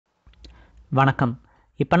வணக்கம்.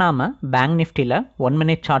 இப்போ நாம பேங்க் நிஃப்டியில் 1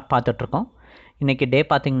 மினிட் சார்ட் பார்த்துட்ருக்கோம். இன்றைக்கி டே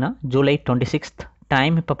பார்த்திங்கன்னா ஜூலை 26th.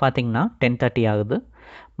 டைம் இப்போ பார்த்திங்கன்னா 10:30 ஆகுது.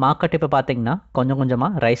 மார்க்கெட் இப்போ பார்த்திங்கன்னா கொஞ்சம்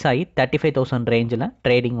கொஞ்சமாக ரைஸ் ஆகி 35,000 ரேஞ்சில்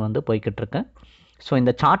ட்ரேடிங் வந்து போய்கிட்டு இருக்கு. ஸோ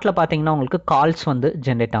இந்த சார்ட்டில் பார்த்திங்கன்னா உங்களுக்கு கால்ஸ் வந்து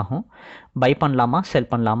ஜென்ரேட் ஆகும். பை பண்ணலாமா,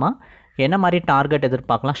 செல் பண்ணலாமா, என்ன மாதிரி டார்கெட்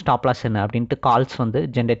எதிர்பார்க்கலாம், ஸ்டாப் லாஸ் என்ன அப்படின்ட்டு கால்ஸ் வந்து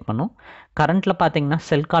ஜென்ரேட் பண்ணும். கரண்ட்டில் பார்த்திங்கன்னா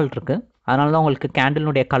செல் கால் இருக்குது. அதனால தான் உங்களுக்கு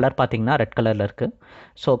கேண்டிலுடைய கலர் பார்த்திங்கன்னா ரெட் கலரில் இருக்குது.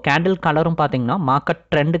 ஸோ கேண்டில் கலரும் பார்த்திங்கன்னா மார்க்கெட்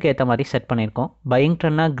ட்ரெண்டுக்கு ஏற்ற மாதிரி செட் பண்ணியிருக்கோம். Buying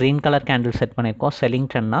ட்ரெண்ட்னா green colour candle set பண்ணியிருக்கோம். Selling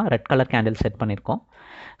ட்ரெண்ட்னா red colour candle set பண்ணியிருக்கோம்.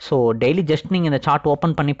 ஸோ டெய்லி ஜஸ்ட் நீங்கள் இந்த சார்ட்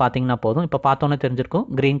ஓப்பன் பண்ணி பார்த்தீங்கன்னா போதும். இப்போ பார்த்தோன்னே தெரிஞ்சிருக்கும்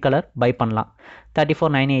க்ரீன் கலர் பை பண்ணலாம்.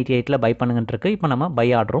 34,988 பை பண்ணுங்கன்றிருக்கு. இப்போ நம்ம பை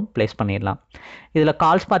ஆர்டரும் ப்ளேஸ் பண்ணிடலாம். இதில்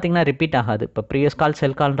கால்ஸ் பார்த்தீங்கன்னா ரிப்பீட் ஆகாது. இப்போ ப்ரீவியஸ் கால்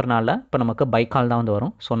செல் கால்ன்றனால இப்போ நமக்கு பை கால் தான் வந்து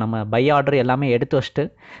வரும். ஸோ நம்ம பை ஆர்டர் எல்லாமே எடுத்து வச்சுட்டு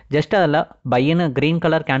ஜஸ்ட் அதில் பையின்னு க்ரீன்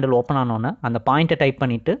கலர் கேண்டில் ஓப்பன் ஆனோன்னே அந்த பாயிண்ட்டை டைப்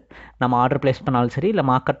பண்ணிவிட்டு நம்ம ஆர்டர் ப்ளேஸ் பண்ணாலும் சரி, இல்லை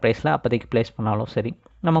மார்க்கெட் ப்ரைஸில் அப்போதைக்கு ப்ளேஸ் பண்ணாலும் சரி,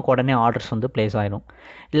 நமக்கு உடனே ஆர்டர்ஸ் வந்து ப்ளேஸ் ஆகிடும்.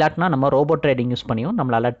 இல்லாட்டினா நம்ம ரோபோ ட்ரேடிங் யூஸ் பண்ணியும்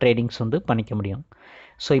நம்மளால் ட்ரேடிங்ஸ் வந்து பண்ணிக்க முடியும்.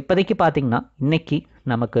 ஸோ இப்போதைக்கு பார்த்தீங்கன்னா இன்றைக்கி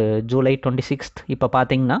நமக்கு ஜூலை 26th இப்போ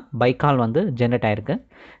பார்த்தீங்கன்னா பை கால் வந்து ஜென்ரேட் ஆகிருக்கு.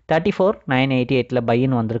 34,988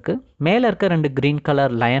 பையின்னு வந்திருக்கு. மேலே இருக்க 2 க்ரீன்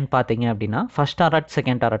கலர் லைன் பார்த்தீங்க அப்படின்னா first target,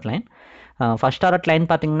 second target line. First target line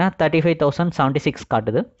பார்த்தீங்கன்னா 35,076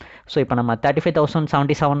 காட்டுது. ஸோ இப்போ நம்ம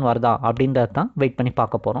 35,077 வருதா அப்படின்றது தான் வெயிட் பண்ணி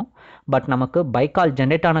பார்க்க போகிறோம். பட் நமக்கு பை கால்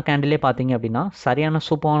ஜென்ரேட் ஆன கேண்டிலே பார்த்தீங்க அப்படின்னா சரியான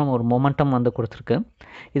சூப்பரான ஒரு மொமெண்டம் வந்து கொடுத்துருக்கு.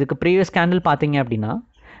 இதுக்கு ப்ரீவியஸ் கேண்டில் பார்த்தீங்க அப்படின்னா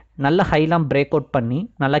நல்ல ஹைலாம் பிரேக் அவுட் பண்ணி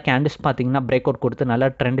நல்ல கேண்டில்ஸ் பார்த்தீங்கன்னா பிரேக் அவுட் கொடுத்து நல்ல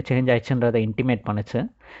ட்ரெண்ட் சேஞ்ச் ஆயிடுச்சுன்றதை இன்டிமேட் பண்ணுச்சு.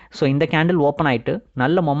 ஸோ இந்த கேண்டில் ஓப்பன் ஆகிட்டு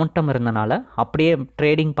நல்ல மொமெண்டம் இருந்தனால அப்படியே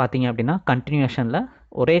ட்ரேடிங் பார்த்தீங்க அப்படின்னா கண்டினியூஷனில்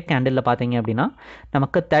ஒரே கேண்டிலில் பார்த்தீங்க அப்படின்னா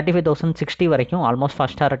நமக்கு 35,060 வரைக்கும் ஆல்மோஸ்ட்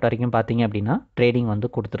ஃபஸ்ட் டாரட் வரைக்கும் பார்த்தீங்க அப்படின்னா ட்ரேடிங் வந்து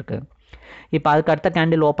கொடுத்துருக்கு. இப்போ அதுக்கு அடுத்த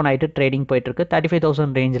கேண்டில் ஓப்பன் ஆகிட்டு ட்ரேடிங் போயிட்டுருக்கு.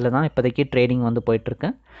 35,000 ரேஞ்சில் தான் இப்போதைக்கு ட்ரேடிங் வந்து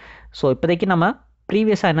போயிட்டுருக்கு. ஸோ இப்போதைக்கு நம்ம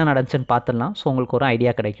ப்ரீவியஸாக என்ன நடந்துச்சுன்னு பார்த்துடலாம். ஸோ உங்களுக்கு ஒரு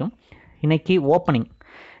ஐடியா கிடைக்கும். இன்றைக்கி ஓப்பனிங்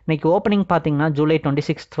பார்த்தீங்கன்னா ஜூலை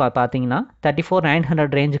 26th பார்த்தீங்கன்னா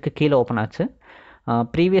 34,900 ரேஞ்சுக்கு கீழே ஓப்பன் ஆச்சு.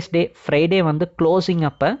 ப்ரீவியஸ் டே ஃப்ரைடே வந்து க்ளோசிங்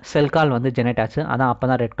அப்போ செல் கால் வந்து ஜெனரேட் ஆச்சு. அதான் அப்போ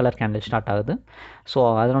தான் ரெட் கலர் கேண்டில் ஸ்டார்ட் ஆகுது. ஸோ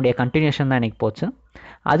அதனுடைய கண்டினியூஷன் தான் இன்றைக்கி போச்சு.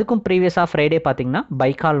 அதுக்கும் ப்ரீவியஸாக ஃப்ரைடே பார்த்தீங்கன்னா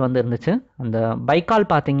பை கால் வந்து இருந்துச்சு. அந்த பை கால்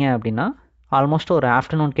பார்த்தீங்க அப்படின்னா ஆல்மோஸ்ட் ஒரு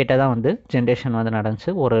ஆஃப்டர்நூன் கிட்ட தான் வந்து ஜென்ரேஷன் வந்து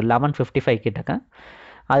நடந்துச்சு. ஒரு 11:55 கிட்டக்க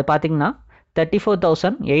அது பார்த்தீங்கன்னா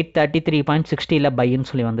 34,833.60 பைன்னு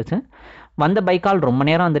சொல்லி வந்துச்சு. வந்த பை கால் ரொம்ப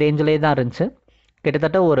நேரம் அந்த ரேஞ்சிலே தான் இருந்துச்சு.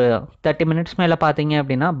 கிட்டத்தட்ட ஒரு 30 மினிட்ஸ் மேலே பார்த்தீங்க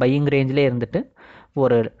அப்படின்னா பையிங் ரேஞ்சிலே இருந்துட்டு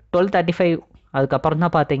ஒரு 12:35 அதுக்கப்புறம்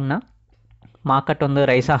தான் பார்த்தீங்கன்னா மார்க்கெட் வந்து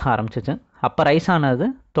ரைஸ் ஆக ஆரம்பிச்சிச்சு. அப்போ ரைஸ் ஆனது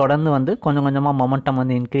தொடர்ந்து வந்து கொஞ்சம் கொஞ்சமாக மொமெண்டம்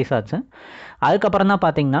வந்து இன்க்ரீஸ் ஆச்சு. அதுக்கப்புறம் தான்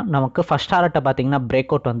பார்த்தீங்கன்னா நமக்கு ஃபஸ்ட் டாரட்டை பார்த்தீங்கன்னா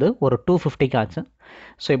பிரேக் அவுட் வந்து ஒரு 250 ஆச்சு.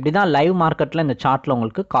 ஸோ இப்படி தான் லைவ் மார்க்கெட்டில் இந்த சார்ட்டில்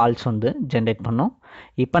உங்களுக்கு கால்ஸ் வந்து ஜென்ரேட் பண்ணும்.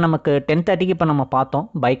 இப்போ நமக்கு 10:30 இப்போ நம்ம பார்த்தோம்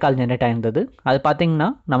பை கால் ஜென்ரேட் ஆயிருந்தது. அது பார்த்தீங்கன்னா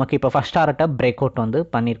நமக்கு இப்போ ஃபஸ்ட் டாரட்டை பிரேக் அவுட் வந்து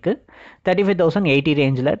பண்ணியிருக்கு. 35,080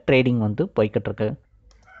 ரேஞ்சில் ட்ரேடிங் வந்து போய்கிட்டு இருக்கு.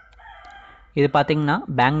 இது பார்த்தீங்கன்னா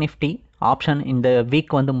பேங்க் நிஃப்டி ஆப்ஷன் இந்த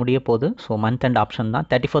வீக் வந்து முடிய போகுது. ஸோ மந்த் அண்ட் ஆப்ஷன் தான்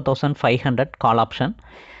 34,500 கால் ஆப்ஷன்.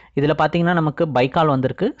 இதில் பார்த்தீங்கன்னா நமக்கு பை கால்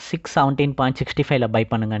வந்திருக்கு 617.65 பை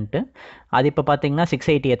பண்ணுங்கன்ட்டு. அது இப்போ பார்த்தீங்கன்னா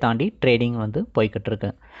 680 தாண்டி ட்ரேடிங் வந்து போய்கிட்டு இருக்கு.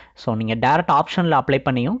 ஸோ நீங்கள் டேரக்ட் ஆப்ஷனில் அப்ளை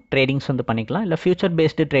பண்ணியும் ட்ரேடிங்ஸ் வந்து பண்ணிக்கலாம். இல்லை ஃபியூச்சர்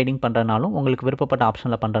பேஸ்டு ட்ரேடிங் பண்ணுறனாலும் உங்களுக்கு விருப்பப்பட்ட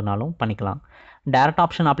ஆப்ஷனில் பண்ணுறனாலும் பண்ணிக்கலாம். டேரக்ட்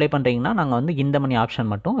ஆப்ஷன் அப்ளை பண்ணுறீங்கன்னா நாங்கள் வந்து இந்த மணி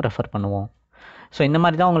ஆப்ஷன் மட்டும் ரெஃபர் பண்ணுவோம். ஸோ இந்த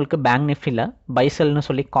மாதிரி தான் உங்களுக்கு பேங்க் நிஃப்டியில் பை செல்னு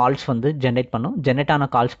சொல்லி கால்ஸ் வந்து ஜென்ரேட் பண்ணும். ஜென்ரேட் ஆன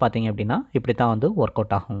கால்ஸ் பார்த்தீங்க அப்படின்னா இப்படி தான் வந்து ஒர்க்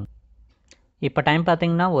அவுட் ஆகும். இப்போ டைம்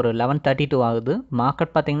பார்த்தீங்கன்னா ஒரு 11:32 ஆகுது.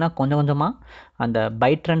 மார்க்கெட் பார்த்தீங்கன்னா கொஞ்சம் கொஞ்சமாக அந்த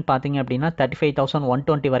பை ட்ரெண்ட் பார்த்தீங்க அப்படின்னா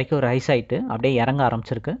 35,120 வரைக்கும் ரைஸ் ஆகிட்டு அப்படியே இறங்க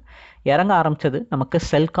ஆரம்பிச்சிருக்கு. இறங்க ஆரம்பித்தது நமக்கு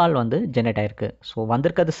செல் கால் வந்து ஜென்ரேட் ஆகிருக்கு. ஸோ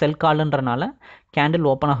வந்திருக்கிறது செல் கால்ன்றனால கேண்டில்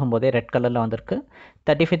ஓப்பன் ஆகும்போதே ரெட் கலரில் வந்திருக்கு.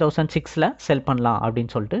 35,006 செல் பண்ணலாம்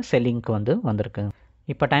அப்படின்னு சொல்லிட்டு செல்லிங்க்கு வந்து வந்திருக்கு.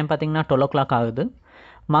 இப்போ டைம் பார்த்தீங்கன்னா 12 o'clock ஆகுது.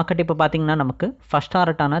 மார்க்கெட் இப்போ பார்த்தீங்கன்னா நமக்கு ஃபஸ்ட்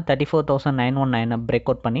டாரட்டான 34,919 பிரேக்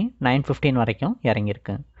அவுட் பண்ணி 9:15 வரைக்கும்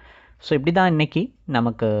இறங்கியிருக்கு. ஸோ இப்படி தான் இன்றைக்கி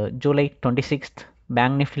நமக்கு ஜூலை 26th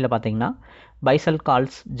பேங்க் நிஃப்டியில் பார்த்தீங்கன்னா பை செல்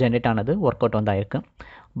கால்ஸ் ஜென்ரேட் ஆனது ஒர்க் அவுட் வந்து ஆயிருக்கு.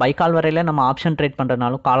 பை கால் வரையில் நம்ம ஆப்ஷன் ட்ரேட்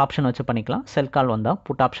பண்ணுறதுனாலும் கால் ஆப்ஷன் வச்சு பண்ணிக்கலாம். செல் கால் வந்தால்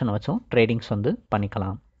புட் ஆப்ஷன் வச்சும் ட்ரேடிங்ஸ் வந்து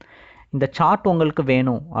பண்ணிக்கலாம். இந்த சார்ட் உங்களுக்கு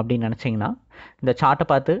வேணும் அப்படின்னு நினச்சிங்கன்னா இந்த சார்ட்டை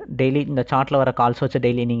பார்த்து டெய்லி இந்த சார்ட்டில் வர கால்ஸ் வச்சு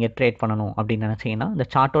டெய்லி நீங்கள் ட்ரேட் பண்ணணும் அப்படின்னு நினச்சிங்கன்னா இந்த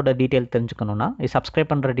சார்ட்டோட டீட்டெயில் தெரிஞ்சுக்கணுன்னா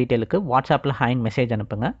சப்ஸ்கிரைப் பண்ணுற டீட்டெயிலுக்கு வாட்ஸ்அப்பில் ஹைன் மெசேஜ்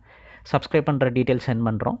அனுப்புங்க. சப்ஸ்கிரைப் பண்ணுற டீட்டெயில் சென்ட்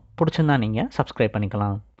பண்ணுறோம். பிடிச்சிருந்தா நீங்கள் சப்ஸ்கிரைப்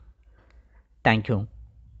பண்ணிக்கலாம். Thank you.